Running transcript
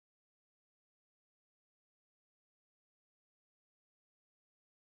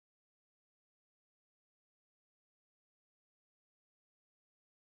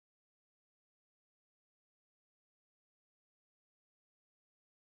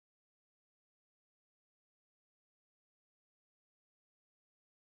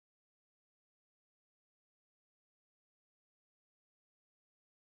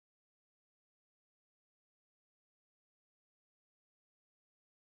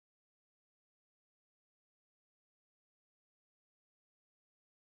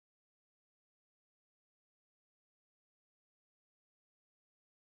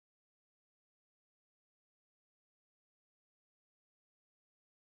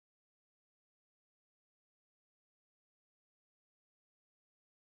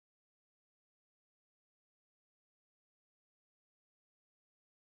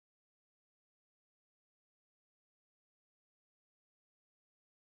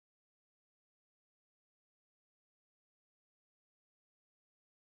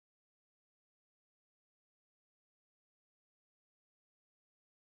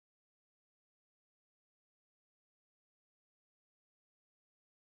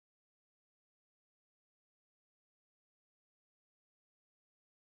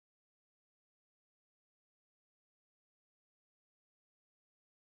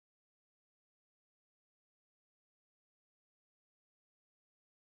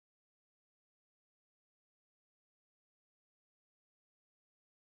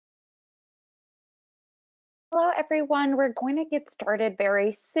Hello, everyone. We're going to get started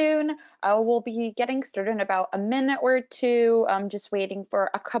very soon. We'll be getting started in about a minute or two. I'm just waiting for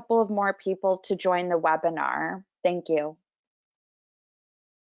a couple of more people to join the webinar. Thank you.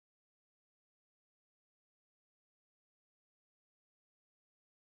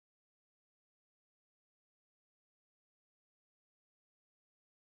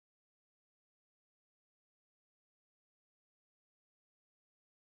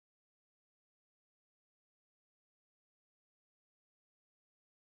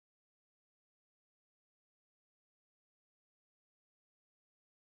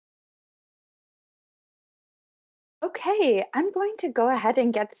 Okay, I'm going to go ahead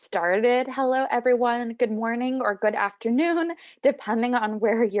and get started. Hello, everyone. Good morning or good afternoon, depending on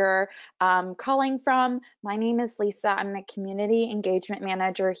where you're calling from. My name is Lisa. I'm the Community Engagement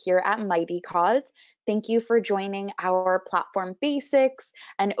Manager here at Mightycause. Thank you for joining our Platform Basics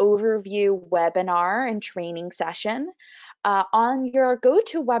and Overview webinar and training session. On your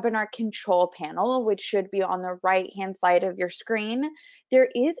GoToWebinar control panel, which should be on the right-hand side of your screen, there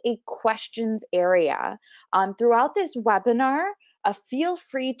is a questions area. Throughout this webinar, feel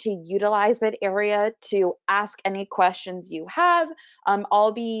free to utilize that area to ask any questions you have.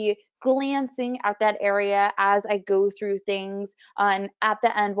 I'll be glancing at that area as I go through things. And at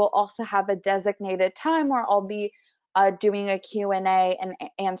the end, we'll also have a designated time where I'll be doing a Q&A and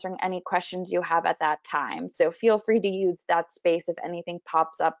answering any questions you have at that time. So feel free to use that space if anything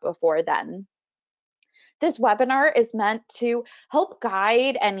pops up before then. This webinar is meant to help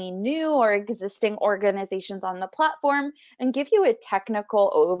guide any new or existing organizations on the platform and give you a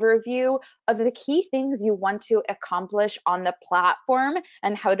technical overview of the key things you want to accomplish on the platform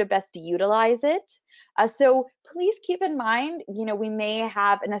and how to best utilize it. So please keep in mind, we may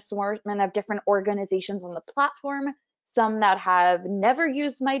have an assortment of different organizations on the platform, some that have never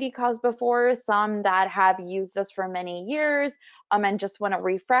used Mightycause before, some that have used us for many years and just want a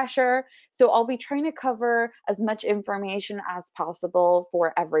refresher. So I'll be trying to cover as much information as possible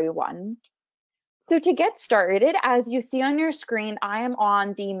for everyone. So to get started, as you see on your screen, I am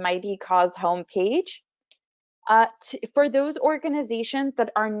on the Mightycause homepage. For those organizations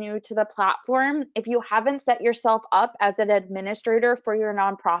that are new to the platform, if you haven't set yourself up as an administrator for your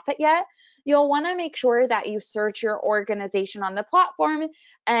nonprofit yet, you'll want to make sure that you search your organization on the platform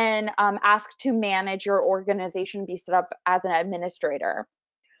and ask to manage your organization, be set up as an administrator.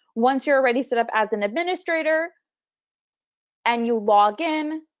 Once you're already set up as an administrator and you log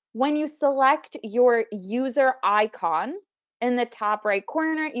in, when you select your user icon in the top right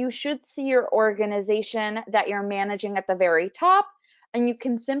corner, you should see your organization that you're managing at the very top, and you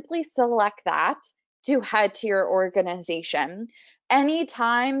can simply select that to head to your organization.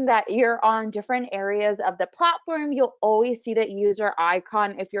 Anytime that you're on different areas of the platform, you'll always see that user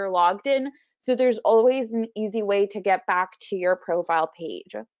icon if you're logged in. So there's always an easy way to get back to your profile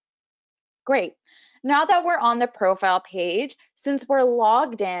page. Great. Now that we're on the profile page, since we're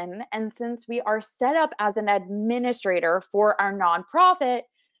logged in and since we are set up as an administrator for our nonprofit,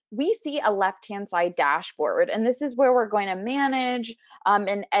 we see a left-hand side dashboard, and this is where we're going to manage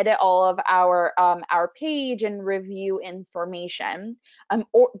and edit all of our page and review information.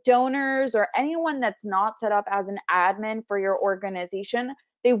 Or donors or anyone that's not set up as an admin for your organization,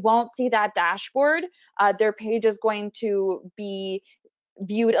 they won't see that dashboard. Their page is going to be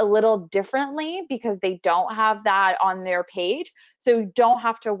viewed a little differently because they don't have that on their page. So you don't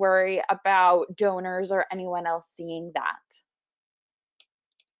have to worry about donors or anyone else seeing that.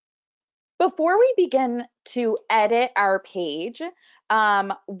 Before we begin to edit our page,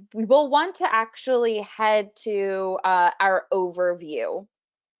 we will want to actually head to our overview.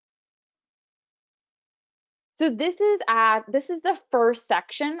 So this is the first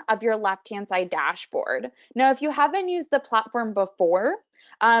section of your left-hand side dashboard. Now, if you haven't used the platform before,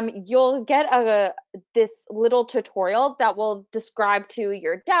 you'll get this little tutorial that will describe to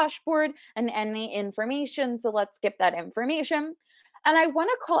your dashboard and any information. So let's skip that information. And I want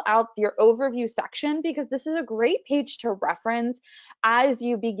to call out your overview section because this is a great page to reference as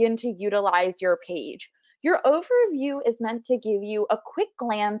you begin to utilize your page. Your overview is meant to give you a quick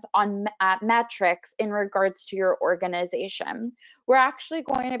glance on metrics in regards to your organization. We're actually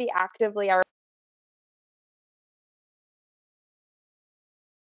going to be actively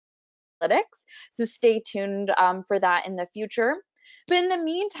analytics, so stay tuned for that in the future. But in the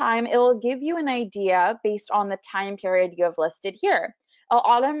meantime, it will give you an idea based on the time period you have listed here. I'll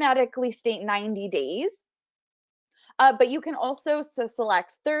automatically state 90 days. But you can also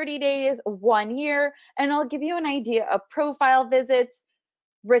select 30 days, 1 year, and it'll give you an idea of profile visits,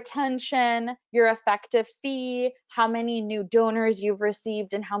 retention, your effective fee, how many new donors you've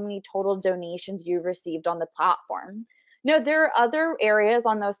received, and how many total donations you've received on the platform. Now, there are other areas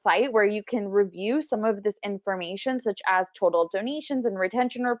on the site where you can review some of this information, such as total donations and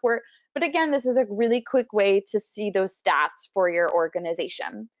retention report. But again, this is a really quick way to see those stats for your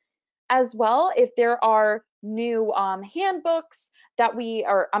organization. As well, if there are new handbooks that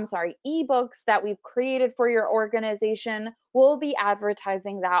I'm sorry, ebooks that we've created for your organization, we'll be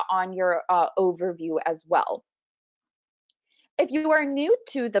advertising that on your overview as well. If you are new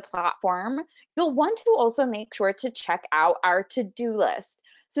to the platform, you'll want to also make sure to check out our to-do list.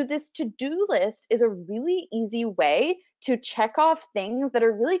 So this to-do list is a really easy way to check off things that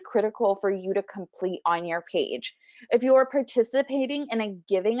are really critical for you to complete on your page. If you are participating in a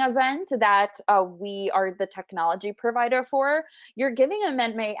giving event that we are the technology provider for, your giving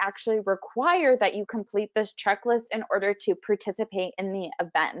event may actually require that you complete this checklist in order to participate in the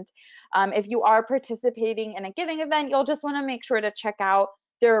event. If you are participating in a giving event, you'll just want to make sure to check out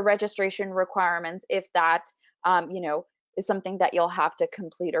their registration requirements if that, is something that you'll have to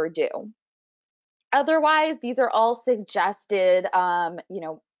complete or do. Otherwise, these are all suggested,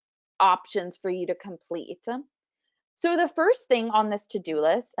 options for you to complete. So the first thing on this to-do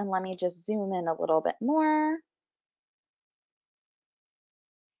list, and let me just zoom in a little bit more,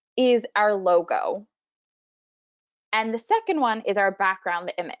 is our logo. And the second one is our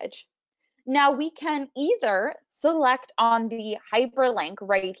background image. Now we can either select on the hyperlink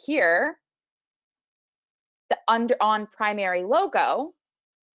right here, on primary logo,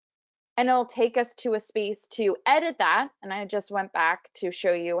 and it'll take us to a space to edit that. And I just went back to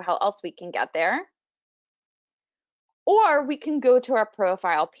show you how else we can get there. Or we can go to our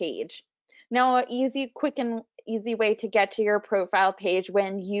profile page. Now, an quick and easy way to get to your profile page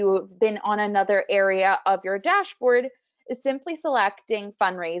when you've been on another area of your dashboard is simply selecting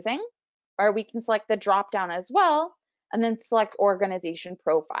fundraising, or we can select the drop down as well, and then select organization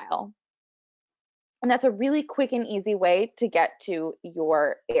profile. And that's a really quick and easy way to get to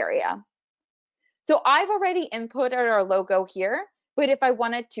your area. So I've already inputted our logo here, but if I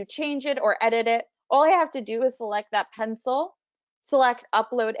wanted to change it or edit it, all I have to do is select that pencil, select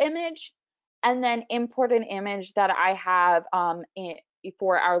upload image, and then import an image that I have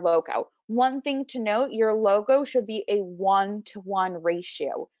for our logo. One thing to note, your logo should be a 1-to-1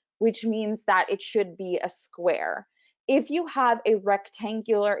 ratio, which means that it should be a square. If you have a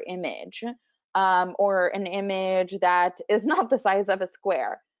rectangular image or an image that is not the size of a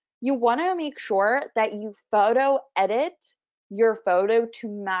square, you want to make sure that you photo edit your photo to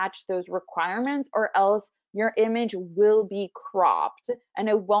match those requirements, or else your image will be cropped and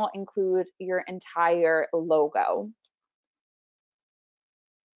it won't include your entire logo.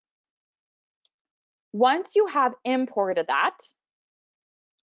 Once you have imported that,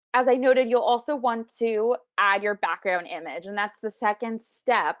 as I noted, you'll also want to add your background image, and that's the second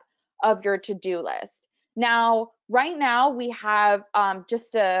step of your to-do list. Now, right now we have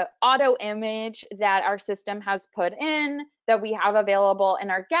just a auto image that our system has put in that we have available in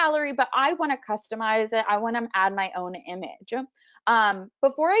our gallery, but I want to customize it. I want to add my own image.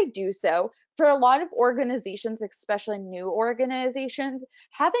 Before I do so, for a lot of organizations, especially new organizations,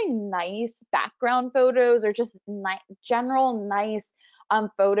 having nice background photos or just general nice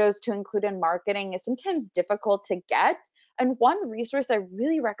photos to include in marketing is sometimes difficult to get. And one resource I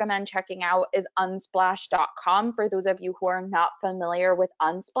really recommend checking out is unsplash.com for those of you who are not familiar with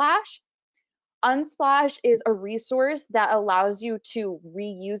Unsplash. Unsplash is a resource that allows you to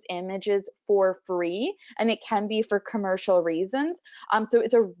reuse images for free, and it can be for commercial reasons. So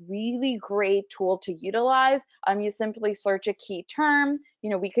it's a really great tool to utilize. You simply search a key term.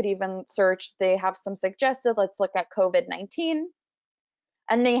 We could even search, they have some suggested, let's look at COVID-19.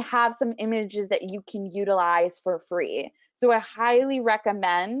 And they have some images that you can utilize for free. So I highly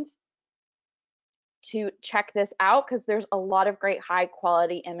recommend to check this out because there's a lot of great high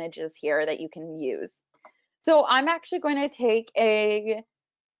quality images here that you can use. So I'm actually going to take a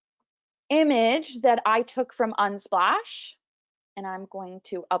image that I took from Unsplash and I'm going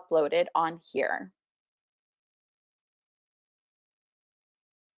to upload it on here.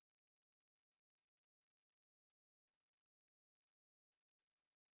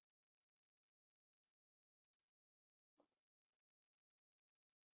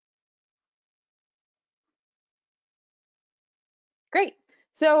 Great.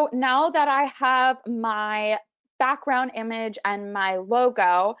 So now that I have my background image and my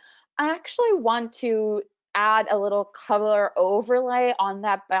logo, I actually want to add a little color overlay on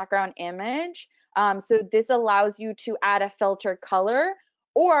that background image. So this allows you to add a filter color,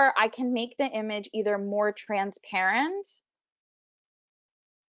 or I can make the image either more transparent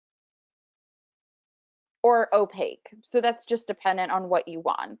or opaque. So that's just dependent on what you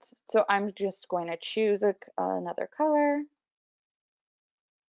want. So I'm just going to choose another color.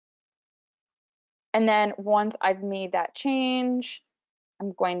 And then once I've made that change,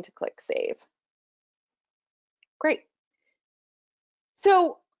 I'm going to click save. Great.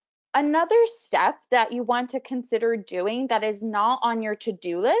 So another step that you want to consider doing that is not on your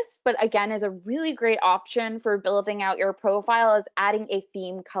to-do list, but again is a really great option for building out your profile, is adding a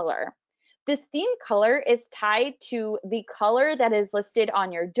theme color. This theme color is tied to the color that is listed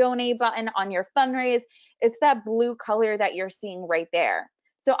on your donate button on your fundraise. It's that blue color that you're seeing right there.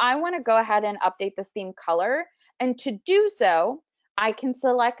 So I want to go ahead and update this theme color. And to do so, I can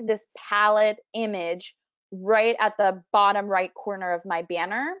select this palette image right at the bottom right corner of my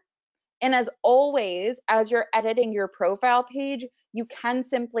banner. And as always, as you're editing your profile page, you can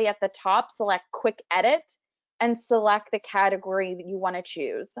simply at the top select quick edit and select the category that you want to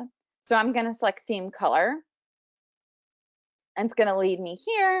choose. So I'm going to select theme color, and it's going to lead me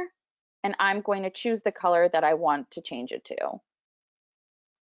here, and I'm going to choose the color that I want to change it to.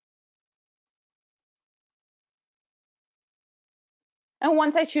 And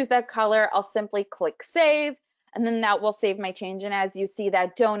once I choose that color, I'll simply click save, and then that will save my change. And as you see,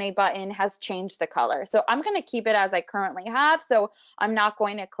 that donate button has changed the color. So I'm going to keep it as I currently have. So I'm not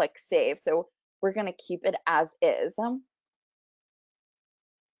going to click save. So we're going to keep it as is.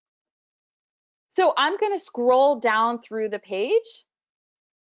 So I'm going to scroll down through the page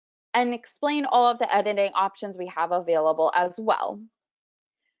and explain all of the editing options we have available as well.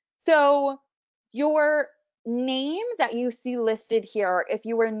 So your name that you see listed here, if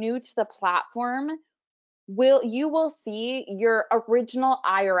you are new to the platform, you will see your original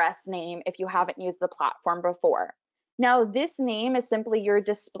IRS name if you haven't used the platform before. Now, this name is simply your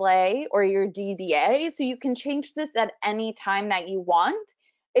display or your DBA, so you can change this at any time that you want.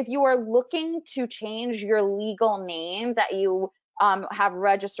 If you are looking to change your legal name that you have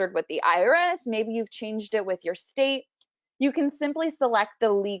registered with the IRS, maybe you've changed it with your state, you can simply select the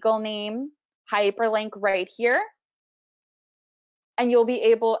legal name hyperlink right here, and you'll be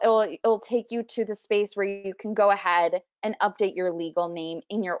able, it'll take you to the space where you can go ahead and update your legal name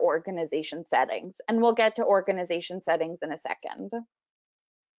in your organization settings. And we'll get to organization settings in a second.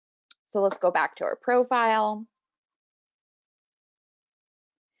 So let's go back to our profile.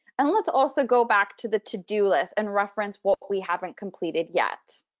 And let's also go back to the to-do list and reference what we haven't completed yet.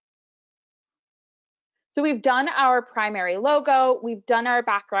 So we've done our primary logo, we've done our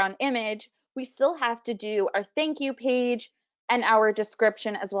background image, we still have to do our thank you page and our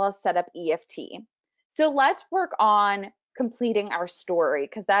description, as well as set up EFT. So let's work on completing our story,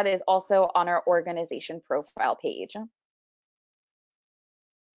 because that is also on our organization profile page.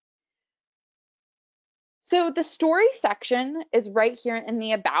 So the story section is right here in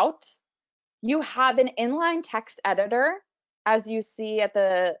the about. You have an inline text editor, as you see at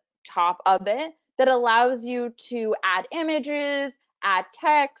the top of it, that allows you to add images, add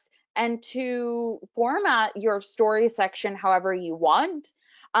text, and to format your story section however you want.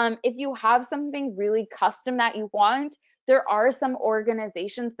 If you have something really custom that you want, there are some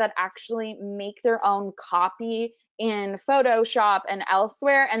organizations that actually make their own copy in Photoshop and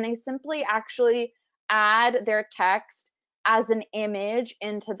elsewhere, and they simply actually add their text as an image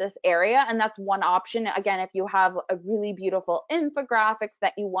into this area. And that's one option. Again, if you have a really beautiful infographics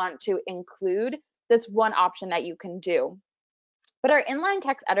that you want to include, that's one option that you can do. But our inline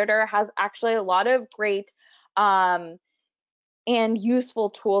text editor has actually a lot of great and useful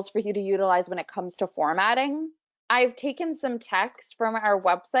tools for you to utilize when it comes to formatting. I've taken some text from our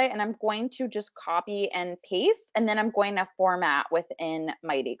website and I'm going to just copy and paste, and then I'm going to format within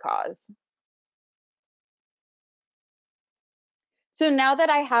Mightycause. So now that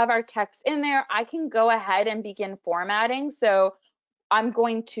I have our text in there, I can go ahead and begin formatting. So I'm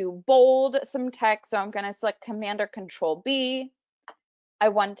going to bold some text. So I'm going to select Command or Control B. I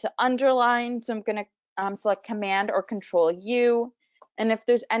want to underline. So I'm going to select Command or Control U. And if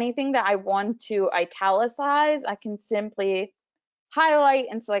there's anything that I want to italicize, I can simply highlight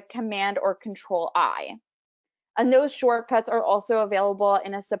and select Command or Control I. And those shortcuts are also available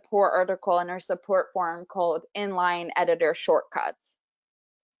in a support article in our support forum called Inline Editor Shortcuts.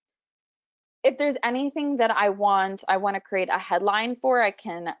 If there's anything that I want to create a headline for, I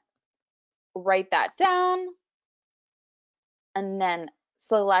can write that down and then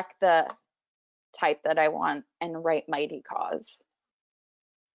select the type that I want and write Mightycause.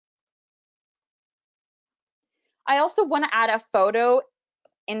 I also want to add a photo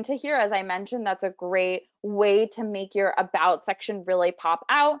into here. As I mentioned, that's a great way to make your about section really pop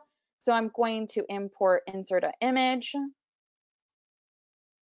out. So I'm going to import insert an image.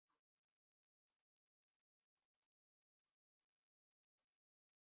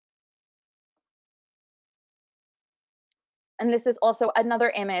 And this is also another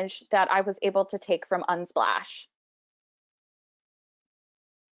image that I was able to take from Unsplash.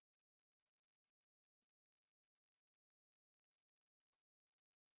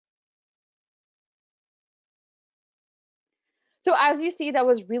 So as you see, that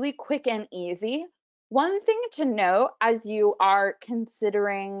was really quick and easy. One thing to note as you are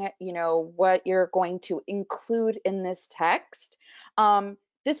considering, what you're going to include in this text,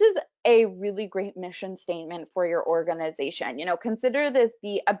 this is a really great mission statement for your organization. Consider this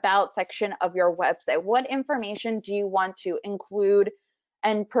the about section of your website. What information do you want to include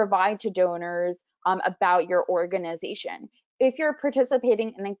and provide to donors about your organization? If you're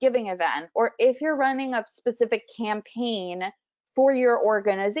participating in a giving event, or if you're running a specific campaign for your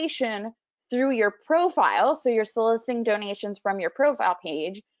organization through your profile, so you're soliciting donations from your profile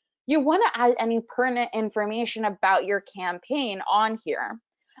page, you want to add any pertinent information about your campaign on here.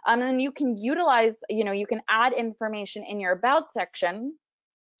 And then you can utilize, you can add information in your about section,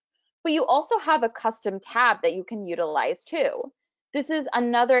 but you also have a custom tab that you can utilize too. This is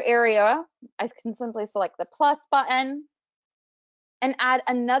another area. I can simply select the plus button and add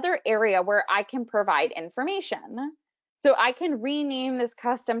another area where I can provide information. So I can rename this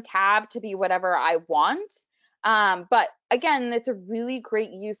custom tab to be whatever I want. But again, it's a really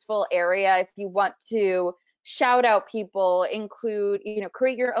great useful area if you want to shout out people, include,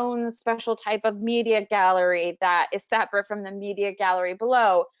 create your own special type of media gallery that is separate from the media gallery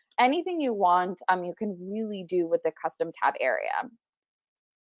below. Anything you want, you can really do with the custom tab area.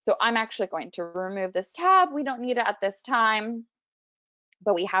 So I'm actually going to remove this tab. We don't need it at this time,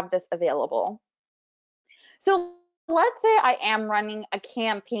 but we have this available. So let's say I am running a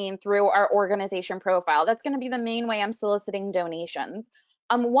campaign through our organization profile. That's going to be the main way I'm soliciting donations.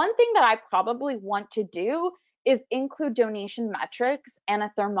 One thing that I probably want to do is include donation metrics and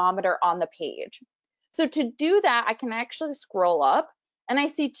a thermometer on the page. So to do that, I can actually scroll up and I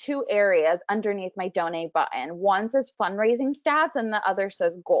see two areas underneath my donate button. One says fundraising stats and the other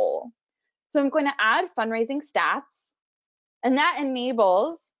says goal. So I'm going to add fundraising stats, and that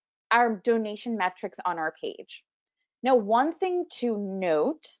enables our donation metrics on our page. Now, one thing to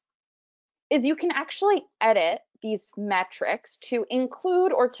note is you can actually edit these metrics to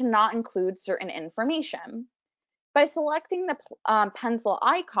include or to not include certain information. By selecting the pencil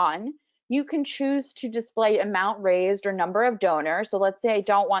icon, you can choose to display amount raised or number of donors. So let's say I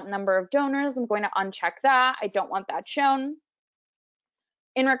don't want number of donors. I'm going to uncheck that. I don't want that shown.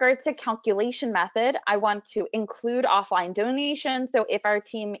 In regards to calculation method, I want to include offline donations. So if our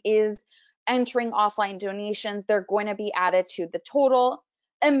team is entering offline donations, they're going to be added to the total.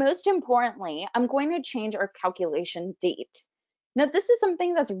 And most importantly, I'm going to change our calculation date. Now, this is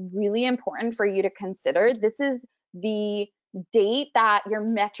something that's really important for you to consider. This is the date that your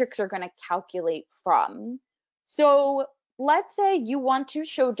metrics are going to calculate from. So let's say you want to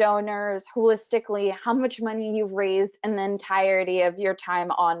show donors holistically how much money you've raised in the entirety of your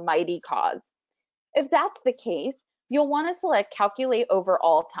time on Mightycause. If that's the case, you'll want to select calculate over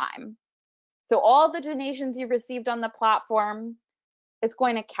all time. So all the donations you've received on the platform, it's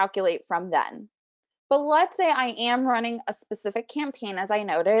going to calculate from then. But let's say I am running a specific campaign, as I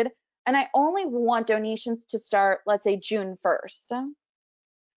noted, and I only want donations to start, let's say June 1st.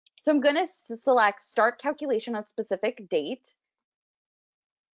 So I'm going to select start calculation of specific date.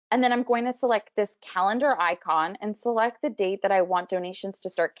 And then I'm going to select this calendar icon and select the date that I want donations to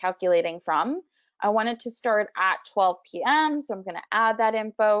start calculating from. I want it to start at 12 p.m. So I'm going to add that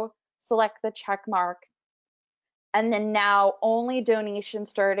info, select the check mark. And then now only donations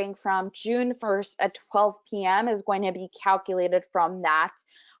starting from June 1st at 12 p.m. is going to be calculated from that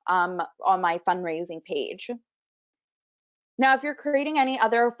on my fundraising page. Now, if you're creating any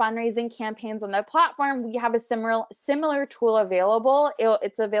other fundraising campaigns on the platform, we have a similar tool available.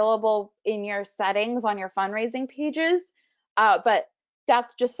 It's available in your settings on your fundraising pages, but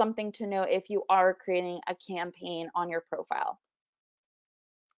that's just something to know if you are creating a campaign on your profile.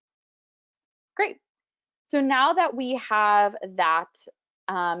 Great. So now that we have that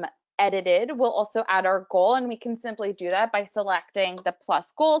edited, we'll also add our goal, and we can simply do that by selecting the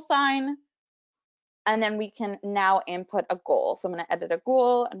plus goal sign. And then we can now input a goal. So I'm going to edit a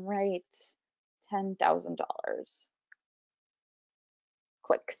goal and write $10,000.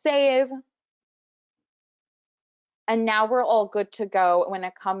 Click save. And now we're all good to go when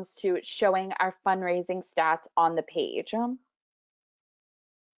it comes to showing our fundraising stats on the page.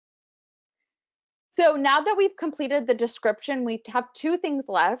 So now that we've completed the description, we have two things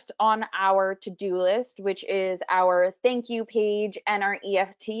left on our to-do list, which is our thank you page and our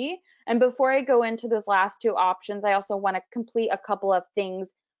EFT. And before I go into those last two options, I also want to complete a couple of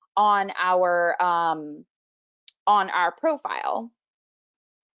things on our on our profile.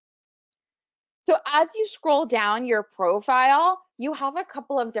 So as you scroll down your profile, you have a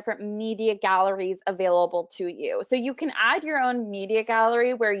couple of different media galleries available to you. So you can add your own media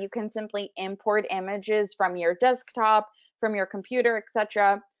gallery where you can simply import images from your desktop, from your computer,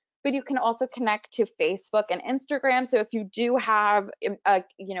 etc. But you can also connect to Facebook and Instagram. So if you do have a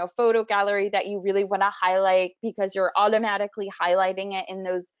photo gallery that you really want to highlight because you're automatically highlighting it in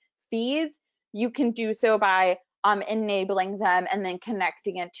those feeds, you can do so by enabling them and then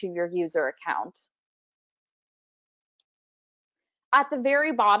connecting it to your user account. At the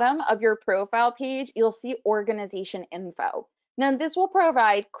very bottom of your profile page, you'll see organization info. Now, this will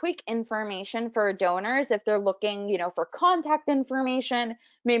provide quick information for donors if they're looking, for contact information.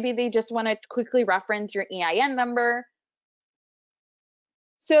 Maybe they just want to quickly reference your EIN number.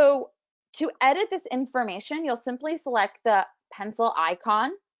 So to edit this information, you'll simply select the pencil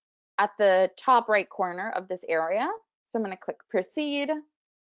icon at the top right corner of this area. So I'm going to click proceed.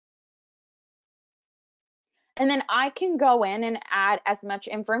 And then I can go in and add as much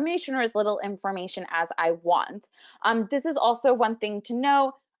information or as little information as I want. This is also one thing to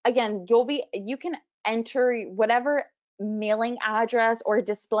know. Again, you can enter whatever mailing address or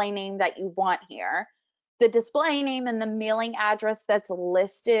display name that you want here. The display name and the mailing address that's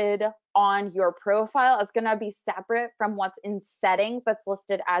listed on your profile is going to be separate from what's in settings that's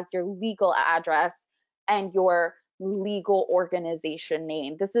listed as your legal address and your legal organization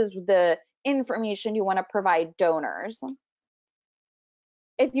name. This is the information you want to provide donors.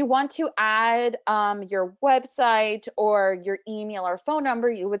 If you want to add your website or your email or phone number,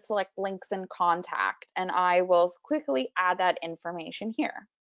 you would select links and contact, and I will quickly add that information here.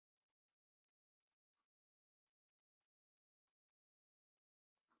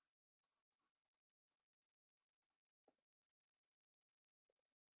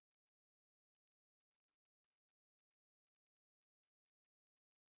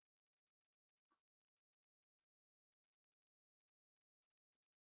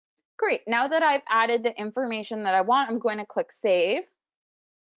 Great, now that I've added the information that I want, I'm going to click save.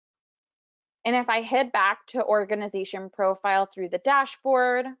 And if I head back to organization profile through the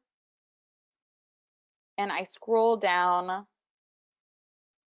dashboard and I scroll down,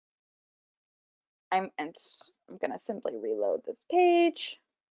 I'm going to simply reload this page.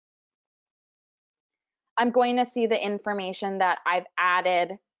 I'm going to see the information that I've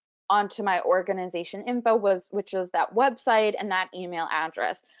added onto my organization info, which is that website and that email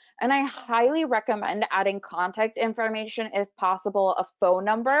address. And I highly recommend adding contact information, if possible, a phone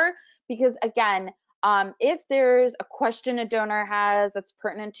number, because again, if there's a question a donor has that's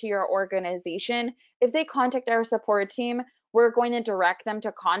pertinent to your organization, if they contact our support team, we're going to direct them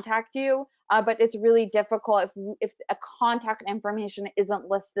to contact you. But it's really difficult if a contact information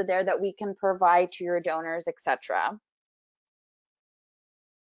isn't listed there that we can provide to your donors, etc.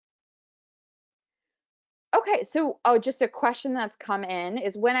 Okay, so just a question that's come in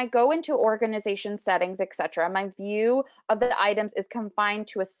is when I go into organization settings, etc., my view of the items is confined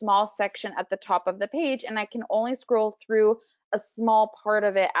to a small section at the top of the page, and I can only scroll through a small part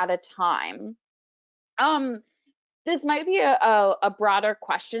of it at a time. This might be a broader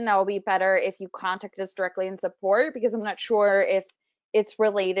question that will be better if you contact us directly in support, because I'm not sure if it's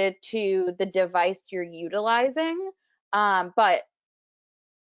related to the device you're utilizing. But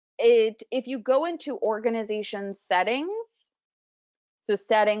if you go into organization settings, so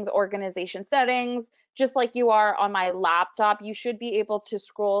settings, organization settings, just like you are on my laptop, you should be able to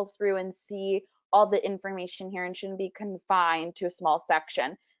scroll through and see all the information here and shouldn't be confined to a small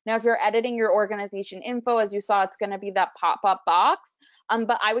section. Now, if you're editing your organization info, as you saw, it's going to be that pop-up box.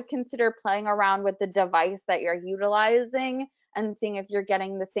 But I would consider playing around with the device that you're utilizing and seeing if you're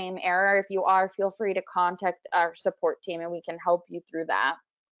getting the same error. If you are, feel free to contact our support team and we can help you through that.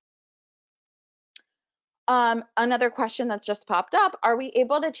 Another question that's just popped up, are we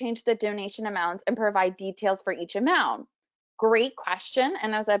able to change the donation amounts and provide details for each amount? Great question,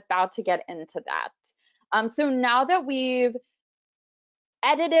 and I was about to get into that. So now that we've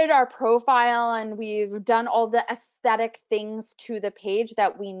edited our profile and we've done all the aesthetic things to the page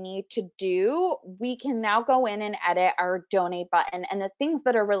that we need to do, we can now go in and edit our donate button and the things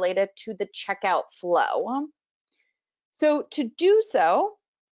that are related to the checkout flow. So to do so,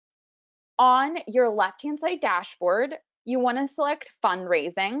 on your left-hand side dashboard, you want to select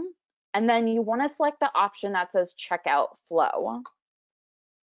fundraising, and then you want to select the option that says checkout flow.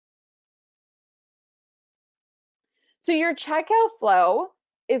 So your checkout flow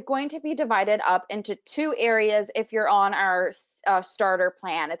is going to be divided up into two areas if you're on our starter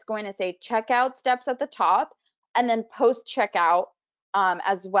plan. It's going to say checkout steps at the top and then post checkout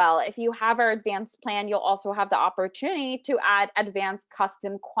as well. If you have our advanced plan, you'll also have the opportunity to add advanced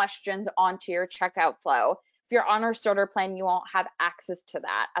custom questions onto your checkout flow. If you're on our starter plan, you won't have access to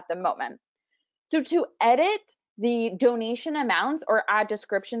that at the moment. So to edit the donation amounts or add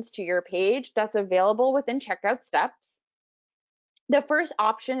descriptions to your page, that's available within checkout steps. The first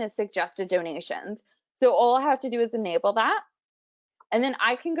option is suggested donations. So all I have to do is enable that. And then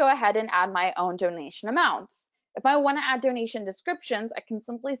I can go ahead and add my own donation amounts. If I want to add donation descriptions, I can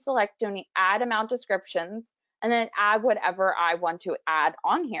simply select add amount descriptions and then add whatever I want to add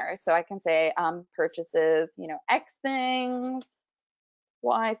on here. So I can say purchases, X things,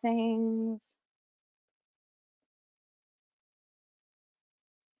 Y things.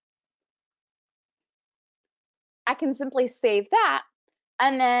 I can simply save that.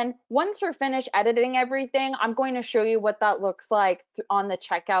 And then once you're finished editing everything, I'm going to show you what that looks like on the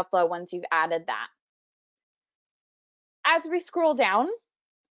checkout flow once you've added that. As we scroll down,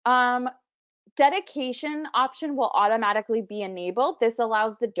 dedication option will automatically be enabled. This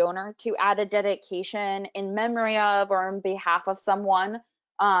allows the donor to add a dedication in memory of or on behalf of someone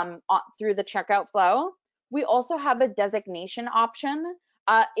through the checkout flow. We also have a designation option.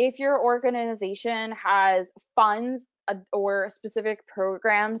 If your organization has funds or specific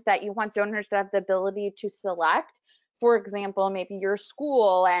programs that you want donors to have the ability to select, for example, maybe your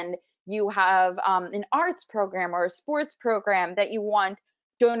school and you have an arts program or a sports program that you want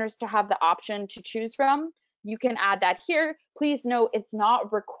donors to have the option to choose from, you can add that here. Please note it's not a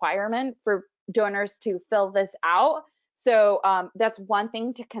requirement for donors to fill this out. So that's one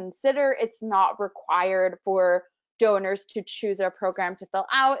thing to consider. It's not required for donors to choose a program to fill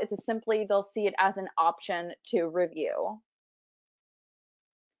out. It's simply they'll see it as an option to review.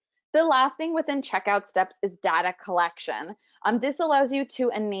 The last thing within checkout steps is data collection. This allows you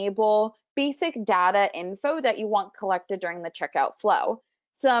to enable basic data info that you want collected during the checkout flow.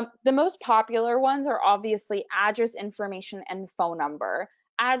 The most popular ones are obviously address information and phone number.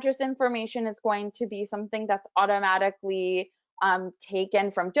 Address information is going to be something that's automatically taken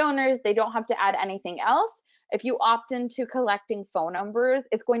from donors. They don't have to add anything else. If you opt into collecting phone numbers,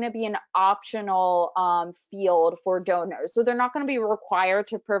 it's going to be an optional field for donors. So they're not going to be required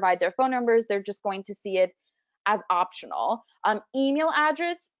to provide their phone numbers. They're just going to see it as optional. Email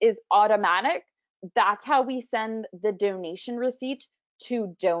address is automatic. That's how we send the donation receipt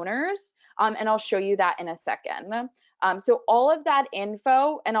to donors. And I'll show you that in a second. So all of that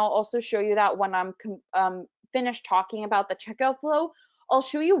info, and I'll also show you that when I'm finished talking about the checkout flow, I'll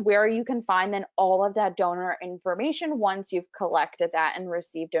show you where you can find then all of that donor information once you've collected that and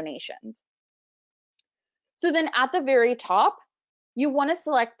received donations. So then at the very top, you want to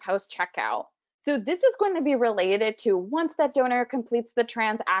select post checkout. So this is going to be related to once that donor completes the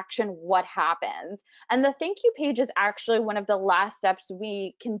transaction, what happens? And the thank you page is actually one of the last steps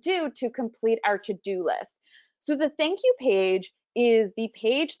we can do to complete our to-do list. So the thank you page is the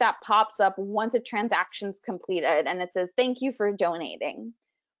page that pops up once a transaction's completed and it says, thank you for donating.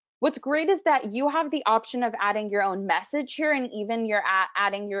 What's great is that you have the option of adding your own message here and even you're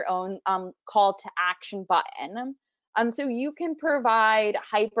adding your own call to action button. So you can provide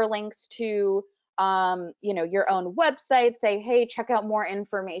hyperlinks to your own website, say, hey, check out more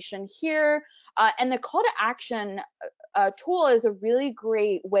information here. And the call to action tool is a really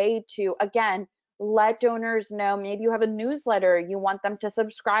great way to, again, let donors know maybe you have a newsletter you want them to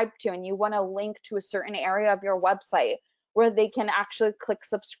subscribe to and you want to link to a certain area of your website where they can actually click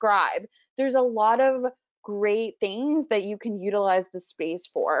subscribe. There's a lot of great things that you can utilize the space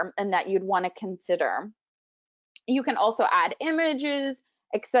for and that you'd want to consider. You can also add images,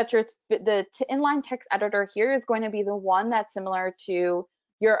 etc. The inline text editor here is going to be the one that's similar to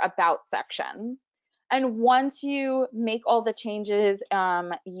your about section. And once you make all the changes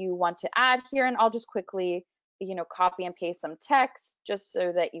you want to add here, and I'll just quickly, copy and paste some text just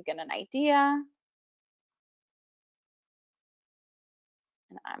so that you get an idea.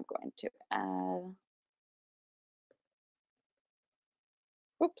 And I'm going to add,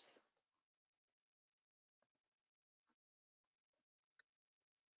 oops.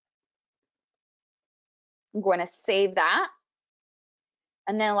 I'm going to save that.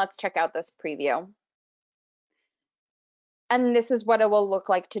 And then let's check out this preview. And this is what it will look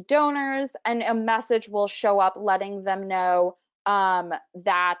like to donors, and a message will show up letting them know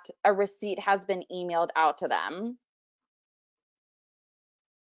that a receipt has been emailed out to them.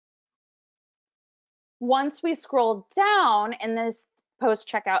 Once we scroll down in this post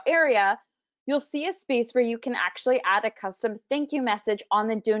checkout area, you'll see a space where you can actually add a custom thank you message on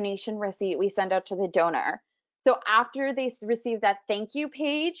the donation receipt we send out to the donor. So after they receive that thank you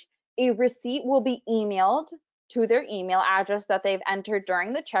page, a receipt will be emailed to their email address that they've entered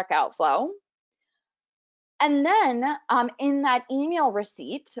during the checkout flow. And then in that email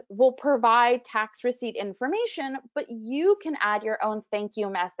receipt, we'll provide tax receipt information, but you can add your own thank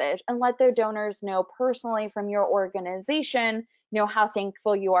you message and let the donors know personally from your organization, how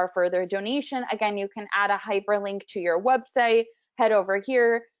thankful you are for their donation. Again, you can add a hyperlink to your website, head over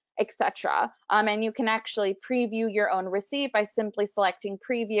here, etc. And you can actually preview your own receipt by simply selecting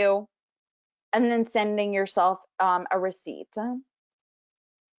preview and then sending yourself a receipt.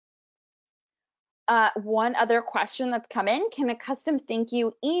 One other question that's come in, can a custom thank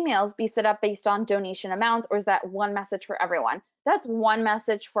you emails be set up based on donation amounts, or is that one message for everyone? That's one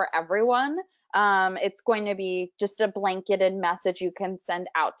message for everyone. It's going to be just a blanketed message you can send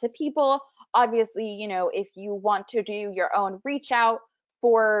out to people. Obviously, if you want to do your own reach out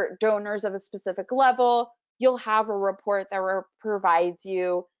for donors of a specific level, you'll have a report that provides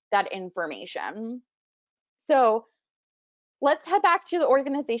you that information. So let's head back to the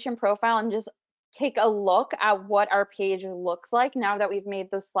organization profile and just take a look at what our page looks like now that we've made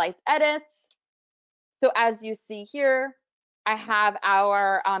those slides edits. So as you see here, I have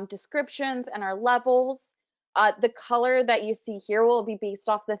our descriptions and our levels. The color that you see here will be based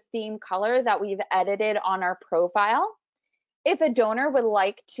off the theme color that we've edited on our profile. If a donor would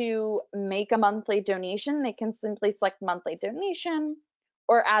like to make a monthly donation, they can simply select monthly donation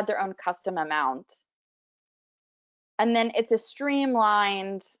or add their own custom amount. And then it's a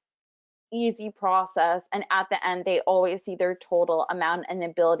streamlined, easy process, and at the end they always see their total amount and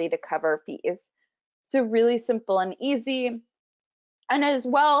ability to cover fees. So really simple and easy. And as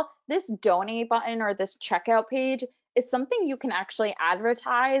well, this donate button or this checkout page is something you can actually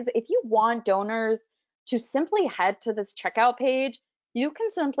advertise. If you want donors to simply head to this checkout page, you can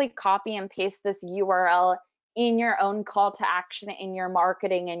simply copy and paste this URL in your own call to action in your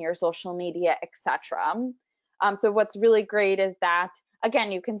marketing and your social media, etc. So what's really great is that,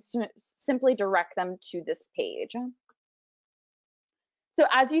 again, you can simply direct them to this page. So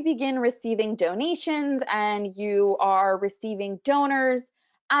as you begin receiving donations and you are receiving donors,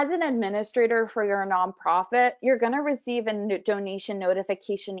 as an administrator for your nonprofit, you're going to receive a donation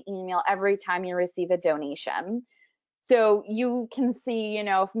notification email every time you receive a donation. So you can see,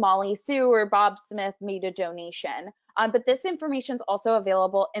 if Molly Sue or Bob Smith made a donation. But this information is also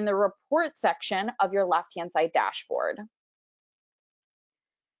available in the report section of your left-hand side dashboard.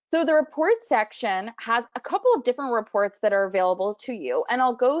 So the report section has a couple of different reports that are available to you, and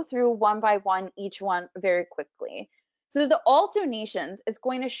I'll go through one by one each one very quickly. So the all donations is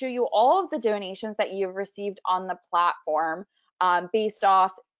going to show you all of the donations that you've received on the platform based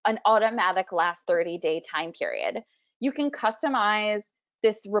off an automatic last 30-day time period. You can customize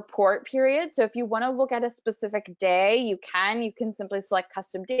this report period. So if you want to look at a specific day, you can simply select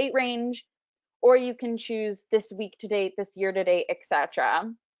custom date range, or you can choose this week to date, this year to date,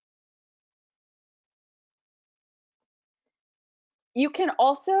 etc. You can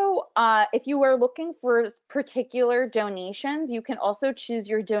also, if you are looking for particular donations, you can also choose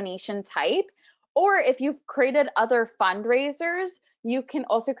your donation type. Or if you've created other fundraisers, you can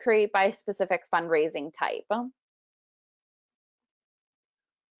also create by specific fundraising type.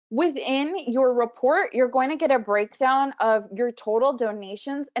 Within your report, you're going to get a breakdown of your total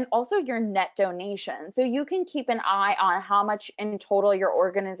donations and also your net donation. So you can keep an eye on how much in total your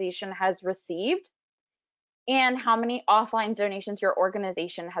organization has received and how many offline donations your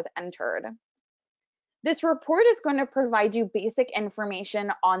organization has entered. This report is going to provide you basic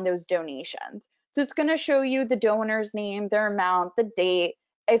information on those donations. So it's going to show you the donor's name, their amount, the date,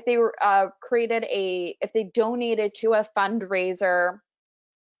 if they if they donated to a fundraiser,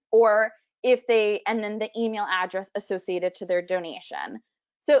 or and then the email address associated to their donation.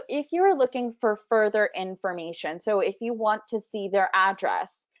 So if you're looking for further information, so if you want to see their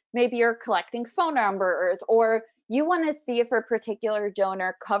address, maybe you're collecting phone numbers, or you want to see if a particular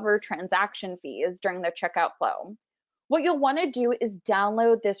donor covered transaction fees during the checkout flow, what you'll want to do is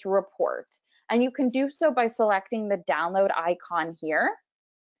download this report. And you can do so by selecting the download icon here.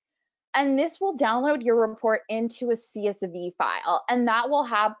 And this will download your report into a CSV file, and that will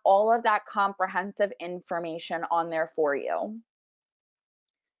have all of that comprehensive information on there for you.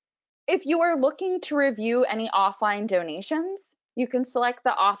 If you are looking to review any offline donations, you can select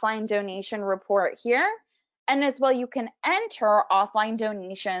the offline donation report here, and as well you can enter offline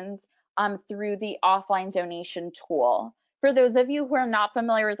donations through the offline donation tool. For those of you who are not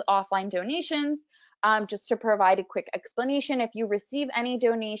familiar with offline donations, just to provide a quick explanation, if you receive any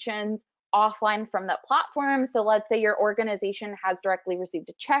donations offline from the platform, so let's say your organization has directly received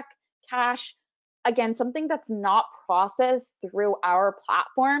a check, cash, again, something that's not processed through our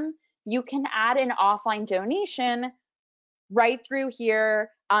platform, you can add an offline donation right through here,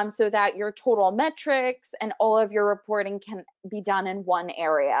 so that your total metrics and all of your reporting can be done in one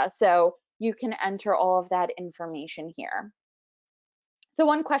area. So you can enter all of that information here. So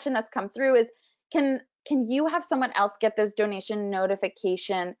one question that's come through is, can you have someone else get those donation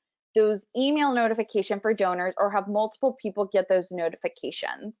notification, those email notification for donors, or have multiple people get those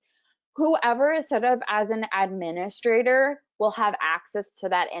notifications? Whoever is set up as an administrator will have access to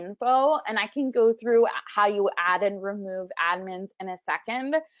that info, and I can go through how you add and remove admins in a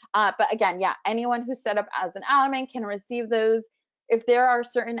second. But again, yeah, anyone who's set up as an admin can receive those. If there are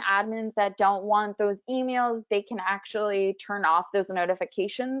certain admins that don't want those emails, they can actually turn off those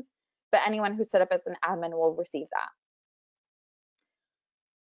notifications, but anyone who's set up as an admin will receive that.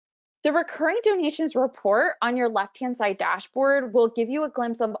 The recurring donations report on your left-hand side dashboard will give you a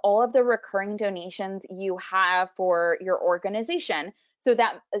glimpse of all of the recurring donations you have for your organization. So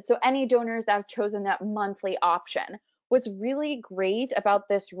any donors that have chosen that monthly option. What's really great about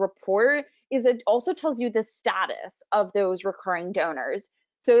this report is it also tells you the status of those recurring donors.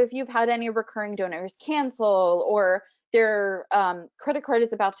 So if you've had any recurring donors cancel, or their credit card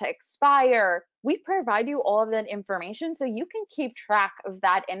is about to expire, we provide you all of that information so you can keep track of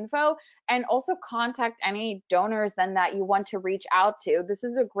that info and also contact any donors then that you want to reach out to. This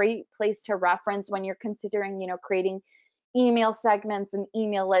is a great place to reference when you're considering, creating email segments and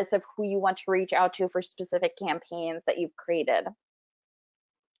email lists of who you want to reach out to for specific campaigns that you've created.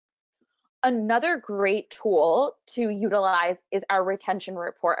 Another great tool to utilize is our retention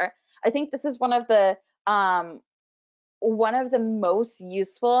report. I think this is one of the most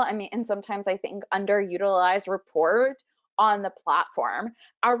useful, and sometimes I think underutilized report on the platform.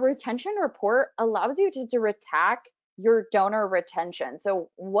 Our retention report allows you to track your donor retention. So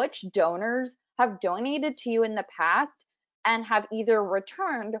which donors have donated to you in the past and have either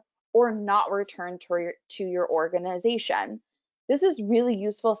returned or not returned to your organization. This is really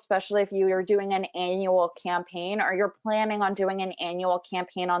useful, especially if you are doing an annual campaign or you're planning on doing an annual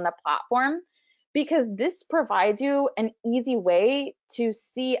campaign on the platform, because this provides you an easy way to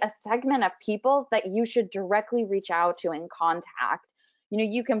see a segment of people that you should directly reach out to and contact.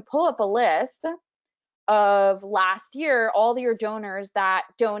 You can pull up a list of last year, all your donors that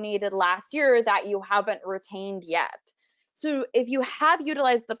donated last year that you haven't retained yet. So if you have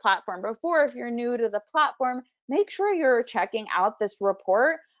utilized the platform before, if you're new to the platform, make sure you're checking out this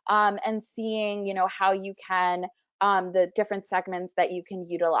report and seeing, how you can, the different segments that you can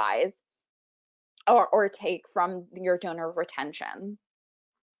utilize or take from your donor retention.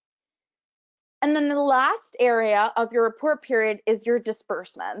 And then the last area of your report period is your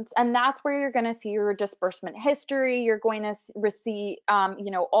disbursements. And that's where you're going to see your disbursement history. You're going to receive,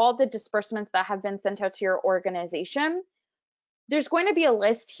 all the disbursements that have been sent out to your organization. There's going to be a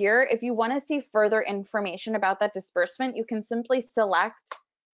list here. If you want to see further information about that disbursement, you can simply select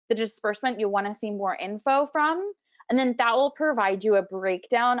the disbursement you want to see more info from, and then that will provide you a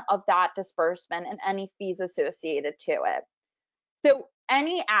breakdown of that disbursement and any fees associated to it. So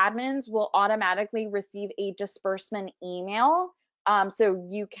any admins will automatically receive a disbursement email. So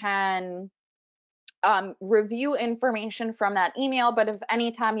you can review information from that email, but if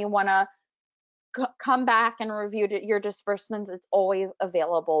anytime you want to come back and review your disbursements, it's always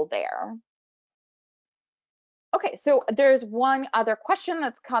available there. Okay, so there's one other question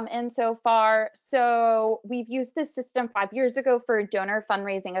that's come in so far. So we've used this system 5 years ago for a donor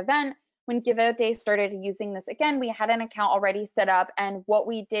fundraising event. When Give Out Day started using this again, we had an account already set up, and what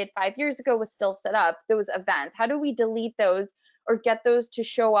we did 5 years ago was still set up, those events. How do we delete those or get those to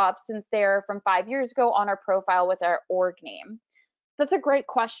show up since they're from 5 years ago on our profile with our org name? That's a great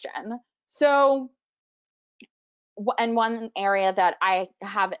question. So, and one area that I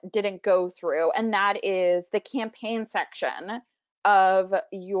didn't go through, and that is the campaign section of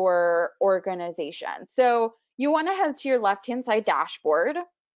your organization. So you want to head to your left-hand side dashboard,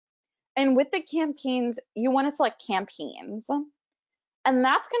 and with the campaigns, you want to select campaigns, and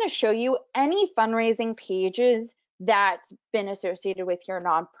that's going to show you any fundraising pages that's been associated with your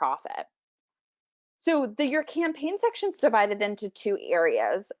nonprofit. So your campaign section's divided into 2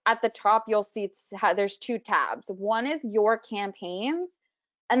 areas. At the top, you'll see there's 2 tabs. One is your campaigns,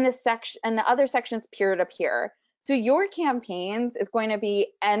 and the other section's peer-to-peer. So your campaigns is going to be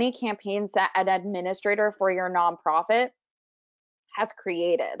any campaigns that an administrator for your nonprofit has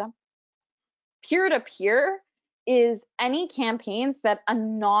created. Peer-to-peer is any campaigns that a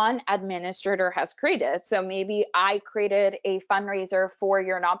non-administrator has created. So maybe I created a fundraiser for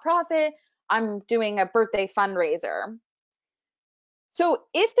your nonprofit. I'm doing a birthday fundraiser. So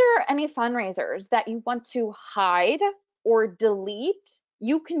if there are any fundraisers that you want to hide or delete,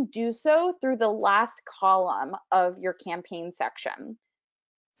 you can do so through the last column of your campaign section.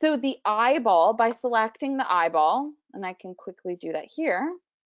 So the eyeball, by selecting the eyeball, and I can quickly do that here,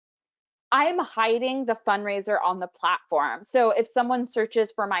 I'm hiding the fundraiser on the platform. So if someone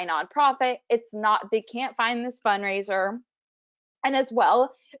searches for my nonprofit, they can't find this fundraiser. And as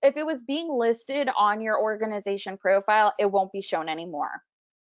well, if it was being listed on your organization profile, it won't be shown anymore.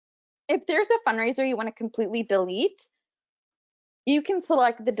 If there's a fundraiser you want to completely delete, you can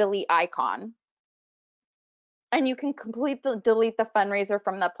select the delete icon and you can delete the fundraiser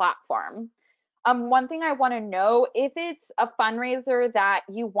from the platform. One thing I want to know, if it's a fundraiser that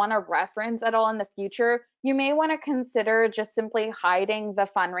you want to reference at all in the future, you may want to consider just simply hiding the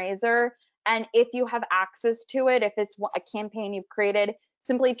fundraiser. And if you have access to it, if it's a campaign you've created,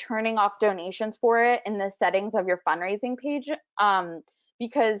 simply turning off donations for it in the settings of your fundraising page.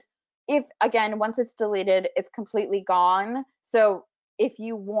 Because if, again, once it's deleted, it's completely gone. So if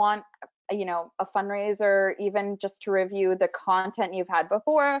you want, a fundraiser, even just to review the content you've had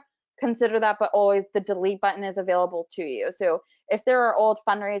before, consider that, but always the delete button is available to you. So if there are old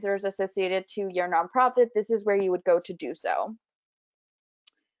fundraisers associated to your nonprofit, this is where you would go to do so.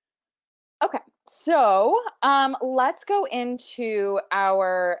 Okay, so let's go into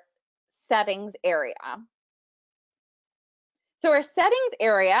our settings area. So our settings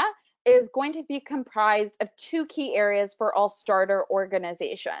area is going to be comprised of two key areas for all starter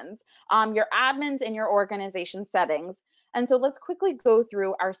organizations, your admins and your organization settings. And so let's quickly go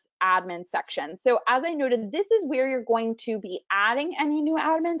through our admin section. So as I noted, this is where you're going to be adding any new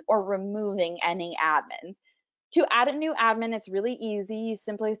admins or removing any admins. To add a new admin, it's really easy. You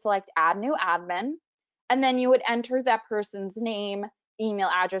simply select add new admin, and then you would enter that person's name, email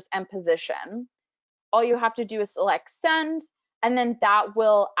address, and position. All you have to do is select send, and then that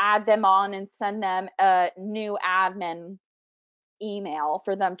will add them on and send them a new admin email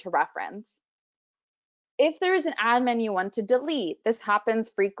for them to reference. If there's an admin you want to delete, this happens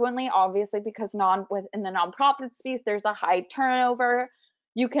frequently, obviously, because in the nonprofit space, there's a high turnover.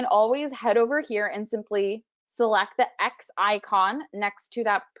 You can always head over here and simply select the X icon next to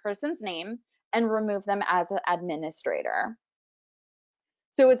that person's name and remove them as an administrator.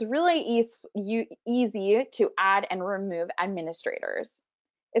 So it's really easy to add and remove administrators.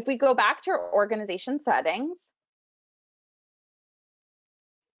 If we go back to our organization settings,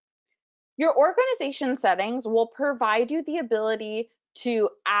 your organization settings will provide you the ability to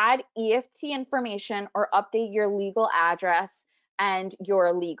add EFT information or update your legal address and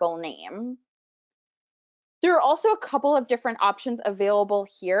your legal name. There are also a couple of different options available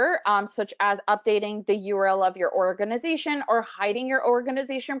here, such as updating the URL of your organization or hiding your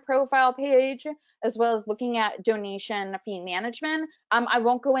organization profile page, as well as looking at donation fee management. I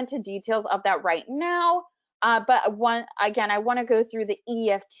won't go into details of that right now, but I want to go through the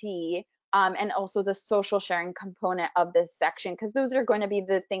EFT and also the social sharing component of this section, because those are going to be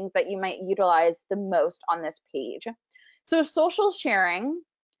the things that you might utilize the most on this page. So social sharing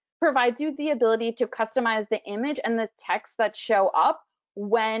provides you the ability to customize the image and the text that show up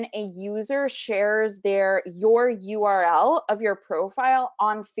when a user shares your URL of your profile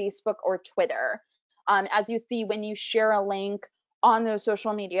on Facebook or Twitter. As you see, when you share a link on those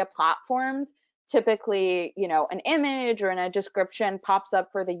social media platforms, typically, an image or in a description pops up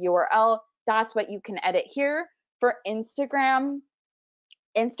for the URL. That's what you can edit here. For Instagram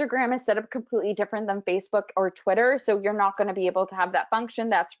is set up completely different than Facebook or Twitter, so you're not going to be able to have that function.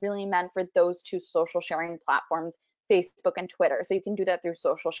 That's really meant for those two social sharing platforms, Facebook and Twitter. So you can do that through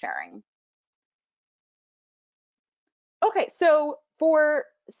social sharing. Okay, so for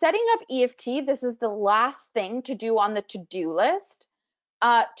setting up EFT, this is the last thing to do on the to-do list.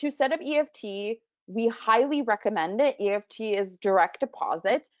 To set up EFT, we highly recommend it. EFT is direct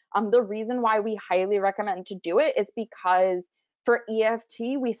deposit. The reason why we highly recommend to do it is because for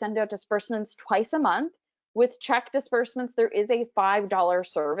EFT, we send out disbursements twice a month. With check disbursements, there is a $5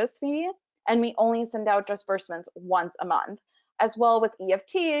 service fee, and we only send out disbursements once a month. As well with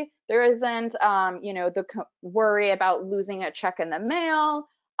EFT, there isn't, the worry about losing a check in the mail.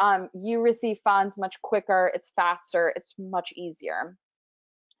 You receive funds much quicker, it's faster, it's much easier.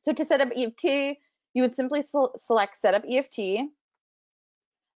 So to set up EFT, you would simply select set up EFT,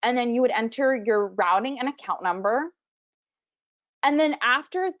 and then you would enter your routing and account number. And then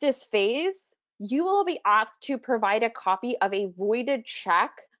after this phase, you will be asked to provide a copy of a voided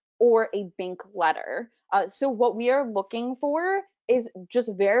check or a bank letter. So what we are looking for is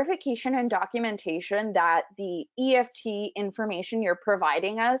just verification and documentation that the EFT information you're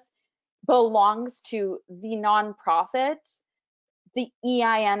providing us belongs to the nonprofit, the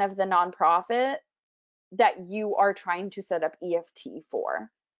EIN of the nonprofit, that you are trying to set up EFT for.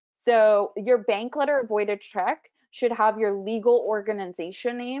 So your bank letter voided check should have your legal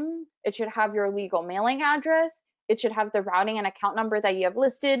organization name, it should have your legal mailing address, it should have the routing and account number that you have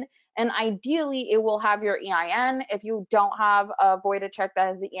listed, and ideally it will have your EIN. If you don't have a voided check that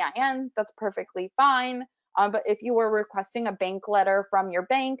has the EIN, that's perfectly fine. But if you were requesting a bank letter from your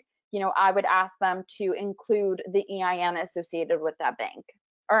bank, I would ask them to include the EIN associated with that bank,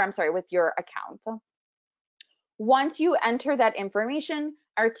 or I'm sorry, with your account. Once you enter that information,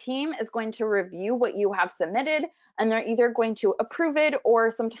 our team is going to review what you have submitted, and they're either going to approve it,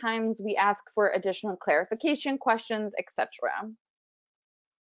 or sometimes we ask for additional clarification questions, etc.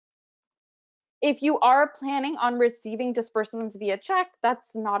 If you are planning on receiving disbursements via check,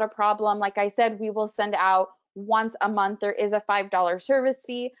 that's not a problem. Like I said, we will send out once a month. There is a $5 service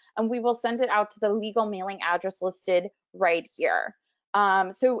fee, and we will send it out to the legal mailing address listed right here.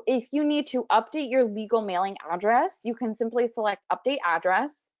 So if you need to update your legal mailing address, you can simply select update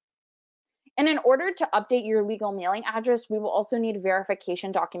address. And in order to update your legal mailing address, we will also need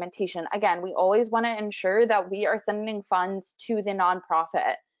verification documentation. Again, we always want to ensure that we are sending funds to the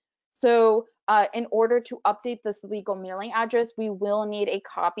nonprofit. So in order to update this legal mailing address, we will need a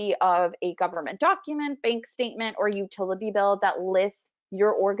copy of a government document, bank statement, or utility bill that lists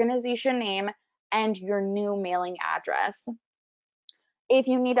your organization name and your new mailing address. If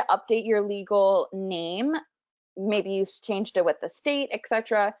you need to update your legal name, maybe you changed it with the state,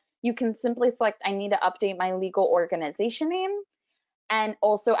 etc., you can simply select, I need to update my legal organization name, and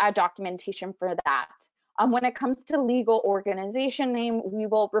also add documentation for that. When it comes to legal organization name, we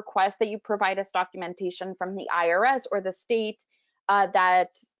will request that you provide us documentation from the IRS or the state that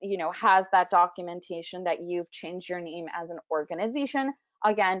has that documentation that you've changed your name as an organization.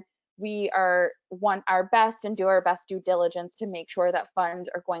 Again, we want our best and do our best due diligence to make sure that funds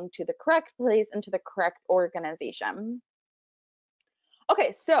are going to the correct place and to the correct organization.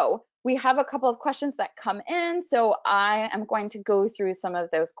 Okay, so we have a couple of questions that come in, so I am going to go through some of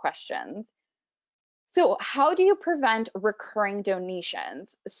those questions. So how do you prevent recurring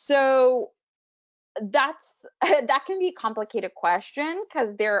donations? So that can be a complicated question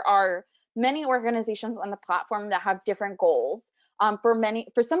because there are many organizations on the platform that have different goals.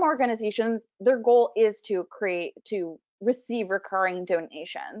 For some organizations, their goal is to receive recurring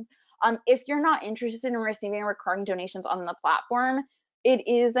donations. If you're not interested in receiving recurring donations on the platform, it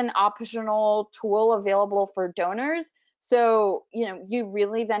is an optional tool available for donors. So, you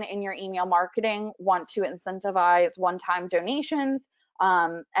really then in your email marketing want to incentivize one-time donations,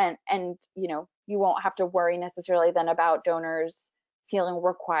 and you won't have to worry necessarily then about donors feeling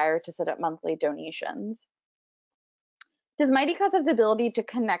required to set up monthly donations. Does Mightycause have the ability to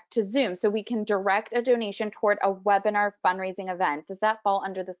connect to Zoom so we can direct a donation toward a webinar fundraising event? Does that fall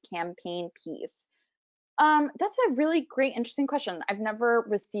under this campaign piece? That's a really great, interesting question. I've never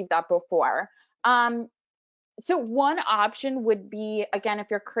received that before. So one option would be, again, if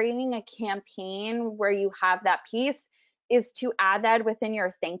you're creating a campaign where you have that piece, is to add that within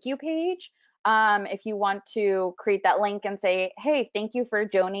your thank you page. If you want to create that link and say, hey, thank you for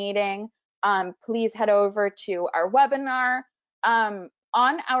donating, please head over to our webinar. On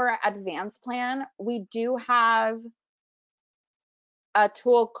our advanced plan, we do have a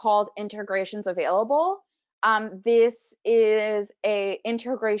tool called integrations available. This is a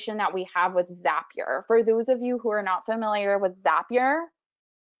integration that we have with Zapier. For those of you who are not familiar with Zapier,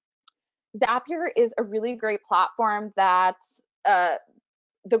 Zapier is a really great platform that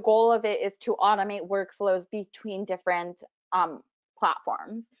the goal of it is to automate workflows between different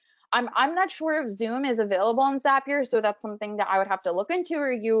platforms. I'm not sure if Zoom is available on Zapier, so that's something that I would have to look into,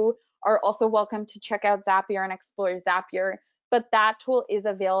 or you are also welcome to check out Zapier and explore Zapier. But that tool is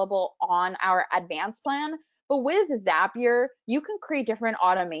available on our advanced plan. But with Zapier, you can create different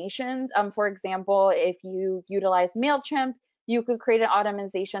automations. For example, if you utilize MailChimp, you could create an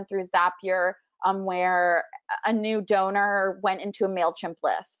automation through Zapier where a new donor went into a MailChimp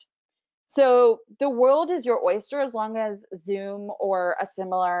list. So the world is your oyster as long as Zoom or a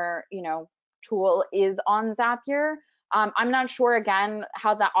similar, tool is on Zapier. I'm not sure, again,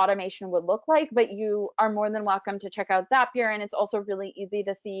 how that automation would look like, but you are more than welcome to check out Zapier, and it's also really easy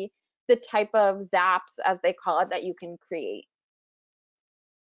to see the type of zaps, as they call it, that you can create.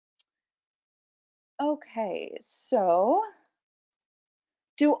 Okay, so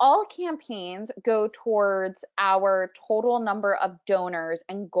do all campaigns go towards our total number of donors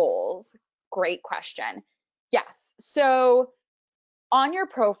and goals? Great question. Yes, so on your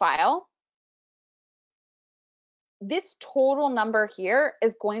profile, this total number here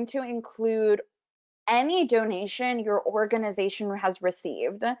is going to include any donation your organization has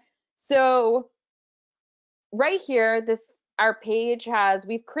received. So right here, our page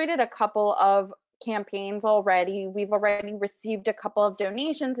we've created a couple of campaigns already. We've already received a couple of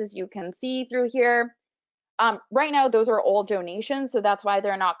donations, as you can see through here. Right now, those are all donations, so that's why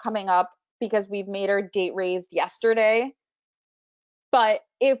they're not coming up, because we've made our date raised yesterday. But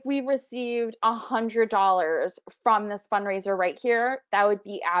if we received $100 from this fundraiser right here, that would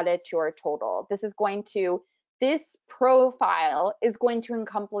be added to our total. This profile is going to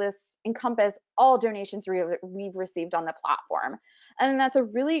encompass all donations we've received on the platform. And that's a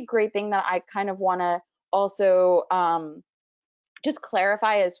really great thing that I kind of want to also just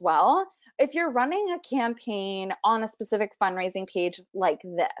clarify as well. If you're running a campaign on a specific fundraising page like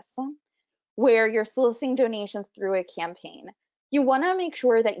this, where you're soliciting donations through a campaign, you want to make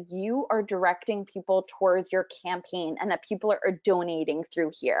sure that you are directing people towards your campaign and that people are donating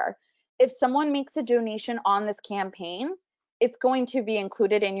through here. If someone makes a donation on this campaign, it's going to be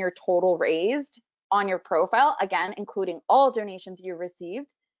included in your total raised on your profile, again, including all donations you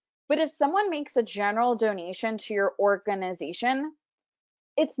received. But if someone makes a general donation to your organization,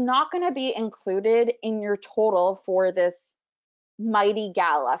 it's not going to be included in your total for this Mighty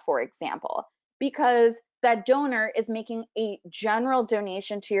Gala, for example, because that donor is making a general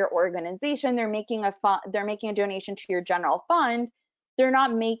donation to your organization. They're making a donation to your general fund. They're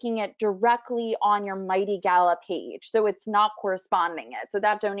not making it directly on your Mighty Gala page, so it's not corresponding it. So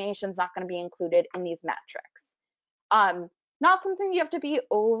that donation is not going to be included in these metrics. Not something you have to be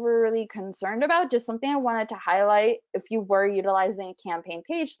overly concerned about, just something I wanted to highlight if you were utilizing a campaign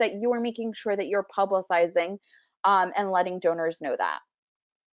page, that you are making sure that you're publicizing and letting donors know that.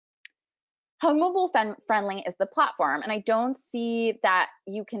 How mobile friendly is the platform? And I don't see that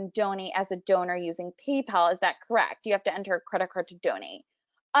you can donate as a donor using PayPal. Is that correct? You have to enter a credit card to donate.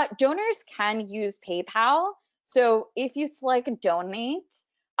 Donors can use PayPal. So if you select donate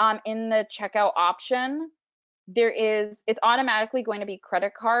in the checkout option, it's automatically going to be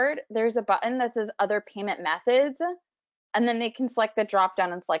credit card. There's a button that says other payment methods, and then they can select the drop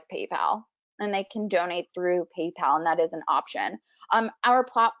down and select PayPal, and they can donate through PayPal, and that is an option. Our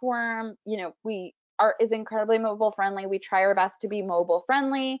platform, is incredibly mobile friendly. We try our best to be mobile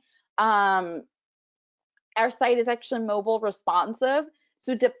friendly. Our site is actually mobile responsive,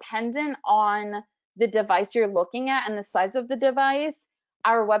 so dependent on the device you're looking at and the size of the device,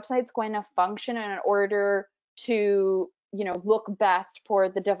 our website's going to function in order to look best for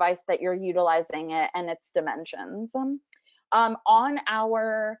the device that you're utilizing it and its dimensions. On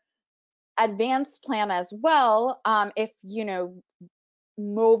our advanced plan as well, if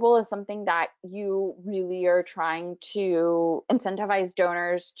mobile is something that you really are trying to incentivize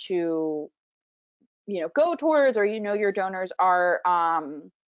donors to go towards, or your donors are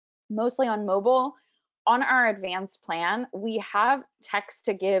mostly on mobile, on our advanced plan we have text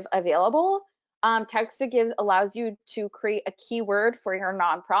to give available. Text to give allows you to create a keyword for your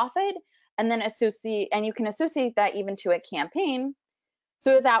nonprofit and then you can associate that even to a campaign,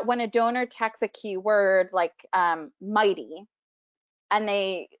 so that when a donor texts a keyword like mighty, and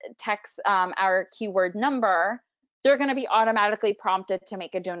they text our keyword number, they're going to be automatically prompted to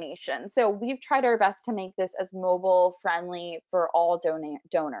make a donation. So we've tried our best to make this as mobile friendly for all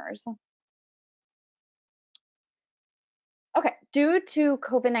donors. Okay, due to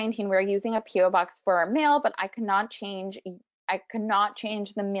COVID-19, we're using a PO box for our mail, but I could not change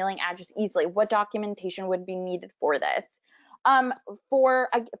the mailing address easily. What documentation would be needed for this? For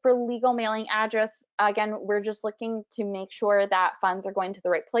legal mailing address, again, we're just looking to make sure that funds are going to the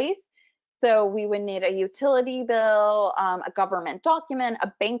right place. So we would need a utility bill, a government document,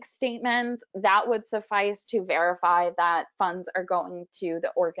 a bank statement. That would suffice to verify that funds are going to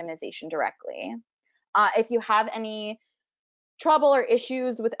the organization directly. If you have any trouble or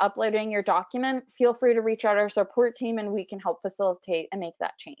issues with uploading your document, feel free to reach out to our support team and we can help facilitate and make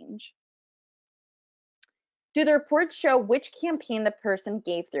that change. Do the reports show which campaign the person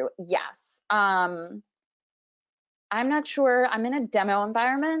gave through? Yes. I'm not sure. I'm in a demo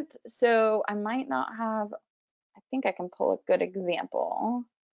environment, so I might not have, I think I can pull a good example.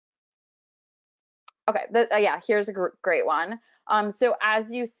 Okay, yeah, here's a great one. So as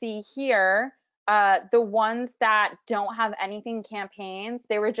you see here, the ones that don't have anything campaigns,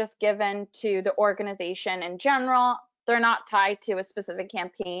 they were just given to the organization in general. They're not tied to a specific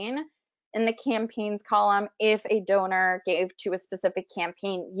campaign. In the campaigns column, if a donor gave to a specific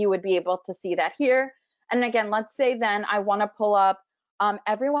campaign, you would be able to see that here. And again, let's say then I want to pull up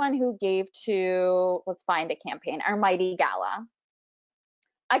everyone who gave to, let's find a campaign, our Mighty Gala.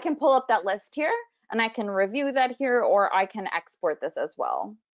 I can pull up that list here and I can review that here, or I can export this as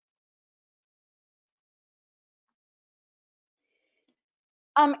well.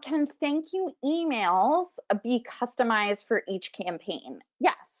 Can thank you emails be customized for each campaign?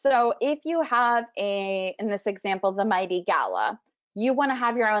 Yes. So if you have in this example, the Mighty Gala, you want to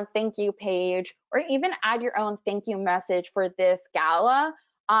have your own thank you page or even add your own thank you message for this gala.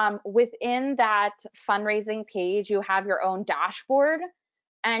 Within that fundraising page, you have your own dashboard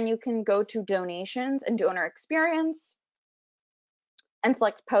and you can go to donations and donor experience and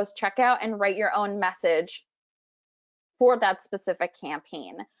select post checkout and write your own message for that specific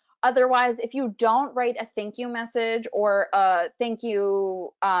campaign. Otherwise, if you don't write a thank you message or a thank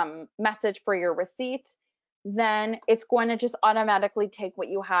you message for your receipt, then it's going to just automatically take what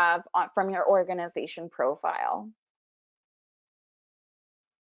you have from your organization profile.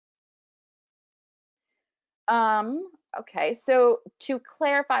 Okay, so to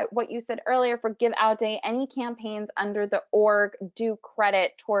clarify what you said earlier for Give Out Day, any campaigns under the org do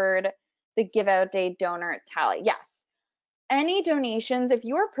credit toward the Give Out Day donor tally. Yes. Any donations, if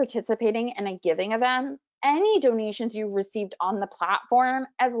you are participating in a giving event, any donations you've received on the platform,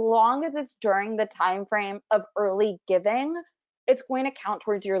 as long as it's during the time frame of early giving, it's going to count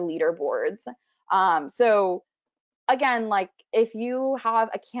towards your leaderboards. So again, like if you have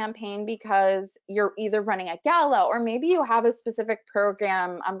a campaign because you're either running a gala or maybe you have a specific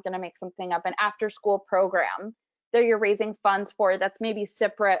program, I'm going to make something up, an after school program that you're raising funds for that's maybe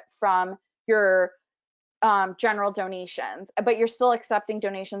separate from your general donations, but you're still accepting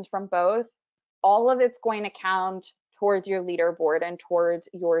donations from both, all of it's going to count towards your leaderboard and towards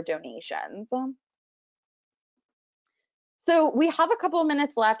your donations. So we have a couple of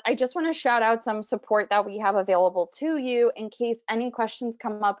minutes left. I just want to shout out some support that we have available to you in case any questions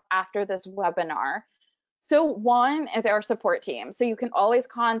come up after this webinar. So one is our support team. So you can always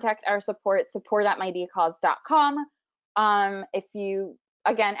contact our support at mightycause.com. If you,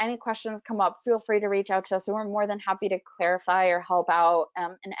 again, any questions come up, feel free to reach out to us. We're more than happy to clarify or help out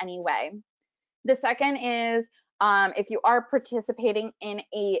in any way. The second is if you are participating in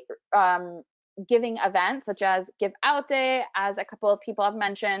a giving event, such as Give Out Day, as a couple of people have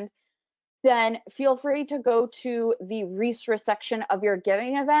mentioned, then feel free to go to the resource section of your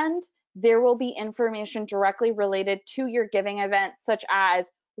giving event. There will be information directly related to your giving event, such as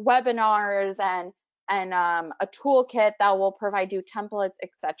webinars and a toolkit that will provide you templates,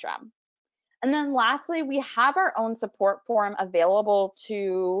 etc. And then lastly, we have our own support forum available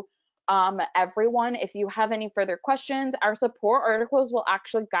to everyone. If you have any further questions, our support articles will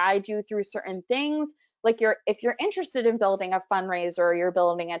actually guide you through certain things. Like if you're interested in building a fundraiser, or you're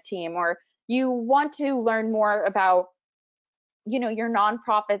building a team, or you want to learn more about, your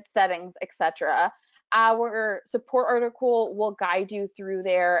nonprofit settings, etc. Our support article will guide you through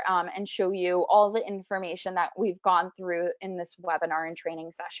there and show you all the information that we've gone through in this webinar and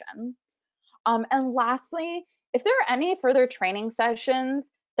training session. And lastly, if there are any further training sessions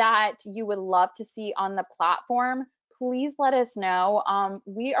that you would love to see on the platform, please let us know.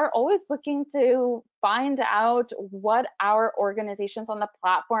 We are always looking to find out what our organizations on the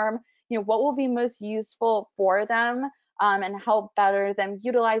platform, what will be most useful for them and help better them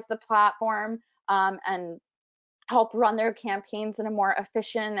utilize the platform and help run their campaigns in a more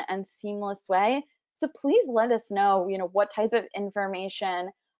efficient and seamless way. So please let us know, what type of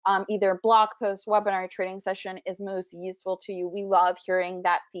information, either blog post, webinar, training session is most useful to you. We love hearing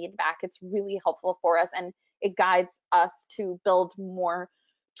that feedback. It's really helpful for us and it guides us to build more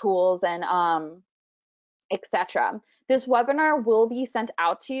tools and etc. This webinar will be sent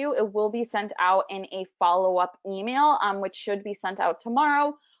out to you. It will be sent out in a follow-up email, which should be sent out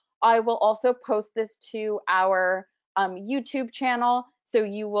tomorrow. I will also post this to our YouTube channel, so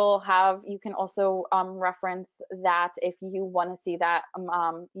you can also reference that if you want to see that,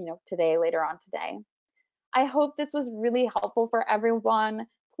 today, later on today. I hope this was really helpful for everyone.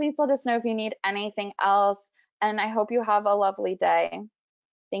 Please let us know if you need anything else, and I hope you have a lovely day.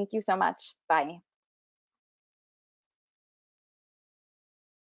 Thank you so much. Bye.